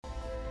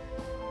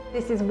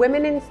This is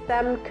Women in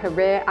STEM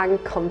Career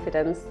and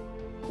Confidence,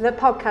 the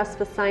podcast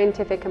for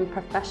scientific and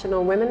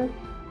professional women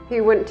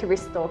who want to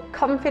restore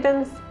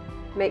confidence,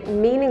 make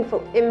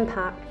meaningful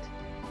impact,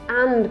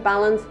 and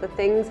balance the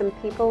things and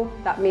people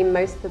that mean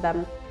most to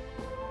them.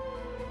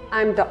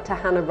 I'm Dr.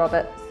 Hannah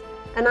Roberts,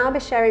 and I'll be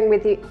sharing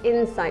with you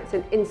insights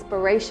and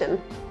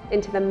inspiration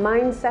into the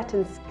mindset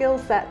and skill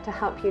set to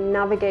help you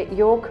navigate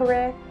your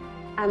career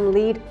and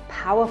lead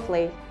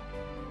powerfully.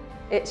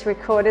 It's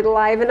recorded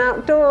live and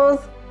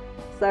outdoors,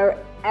 so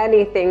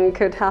anything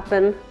could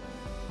happen.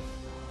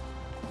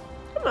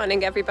 Good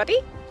morning, everybody.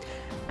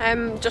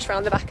 I'm just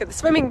round the back of the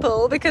swimming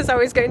pool because I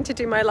was going to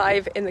do my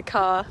live in the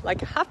car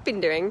like I have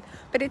been doing,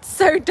 but it's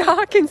so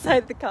dark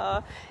inside the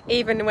car.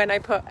 Even when I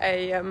put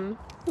a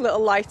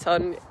little light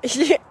on,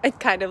 it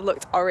kind of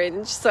looked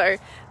orange, so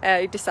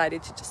I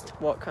decided to just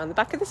walk around the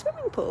back of the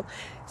swimming pool.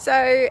 So,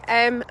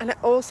 and I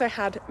also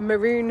had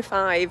Maroon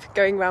 5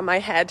 going around my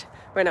head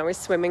when I was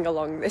swimming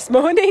along this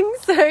morning,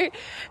 so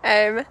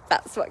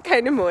that's what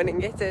kind of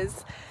morning it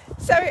is.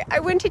 So I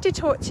wanted to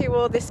talk to you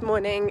all this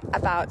morning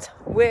about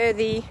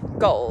worthy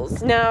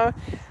goals. Now,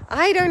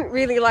 I don't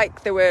really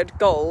like the word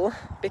goal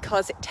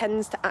because it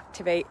tends to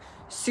activate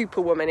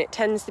superwoman. It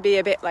tends to be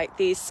a bit like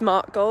these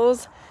SMART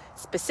goals: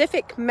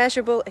 specific,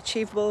 measurable,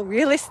 achievable,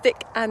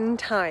 realistic, and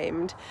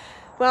timed.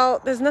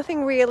 Well, there's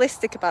nothing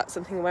realistic about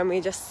something when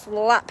we just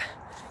go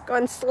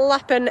and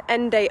slap an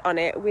end date on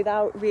it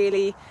without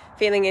really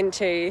feeling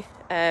into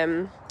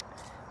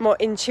more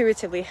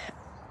intuitively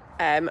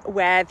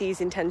where these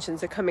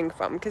intentions are coming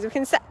from, because we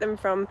can set them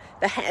from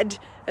the head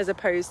as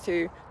opposed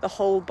to the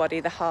whole body,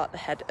 the heart, the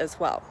head as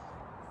well.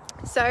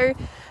 So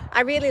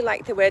I really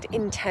like the word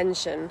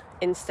intention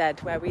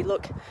instead, where we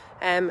look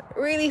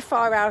really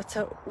far out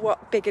at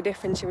what bigger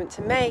difference you want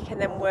to make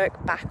and then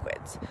work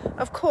backwards.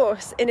 Of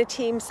course, in a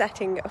team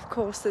setting, of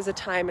course, there's a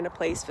time and a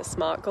place for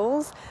SMART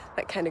goals.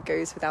 That kind of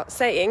goes without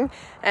saying,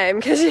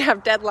 because you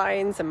have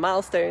deadlines and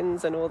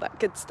milestones and all that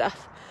good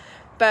stuff.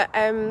 But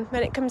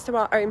when it comes to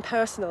our own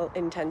personal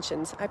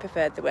intentions, I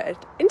prefer the word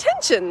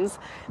intentions.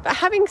 But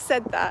having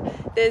said that,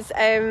 there's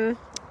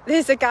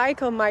a guy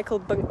called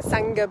Michael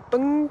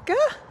Sanga-Bunga,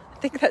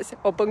 I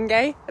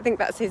think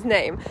that's his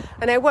name.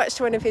 And I watched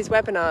one of his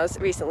webinars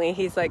recently.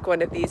 He's like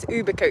one of these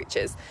Uber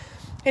coaches.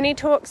 And he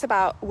talks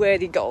about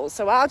worthy goals.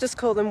 So I'll just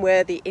call them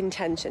worthy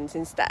intentions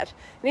instead.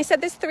 And he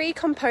said there's 3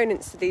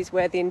 components to these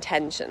worthy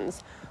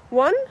intentions.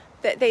 One,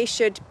 that they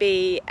should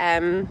be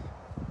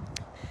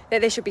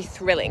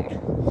thrilling.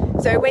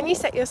 So when you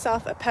set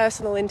yourself a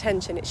personal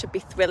intention, it should be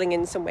thrilling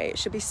in some way. It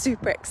should be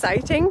super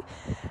exciting.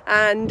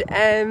 And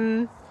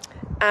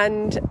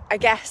I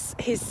guess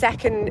his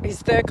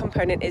third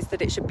component is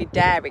that it should be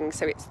daring.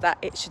 So it's that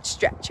it should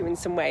stretch you in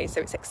some way.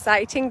 So it's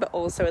exciting, but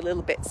also a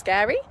little bit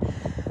scary.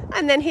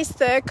 And then his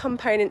third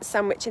component,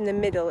 sandwich in the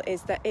middle,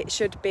 is that it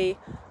should be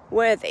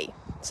worthy.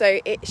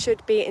 So it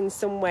should be in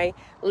some way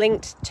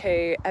linked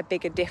to a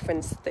bigger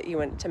difference that you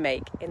want to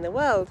make in the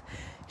world.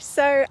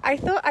 So I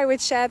thought I would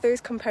share those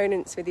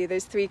components with you,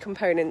 those 3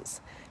 components,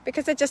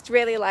 because I just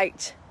really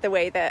liked the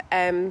way that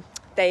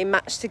they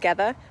match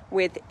together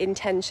with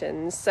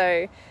intentions.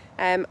 So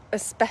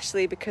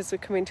especially because we're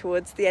coming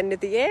towards the end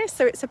of the year,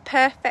 so it's a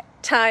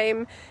perfect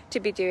time to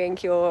be doing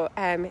your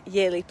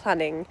yearly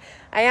planning.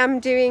 I am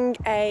doing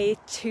a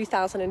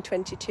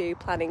 2022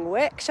 planning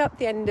workshop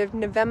the end of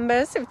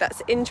November, so if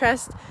that's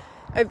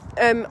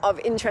of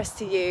interest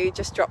to you,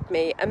 just drop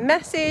me a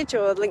message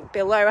or link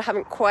below. I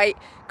haven't quite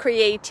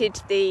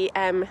created the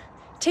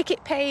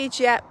ticket page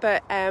yet,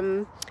 but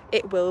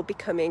it will be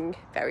coming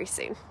very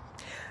soon.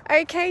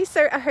 Okay,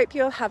 so I hope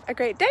you'll have a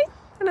great day,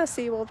 and I'll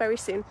see you all very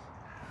soon.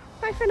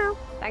 Bye for now.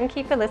 Thank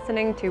you for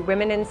listening to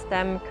Women in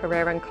STEM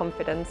Career and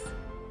Confidence.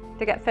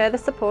 To get further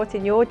support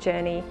in your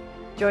journey,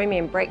 join me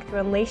in Breakthrough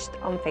Unleashed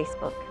on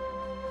Facebook.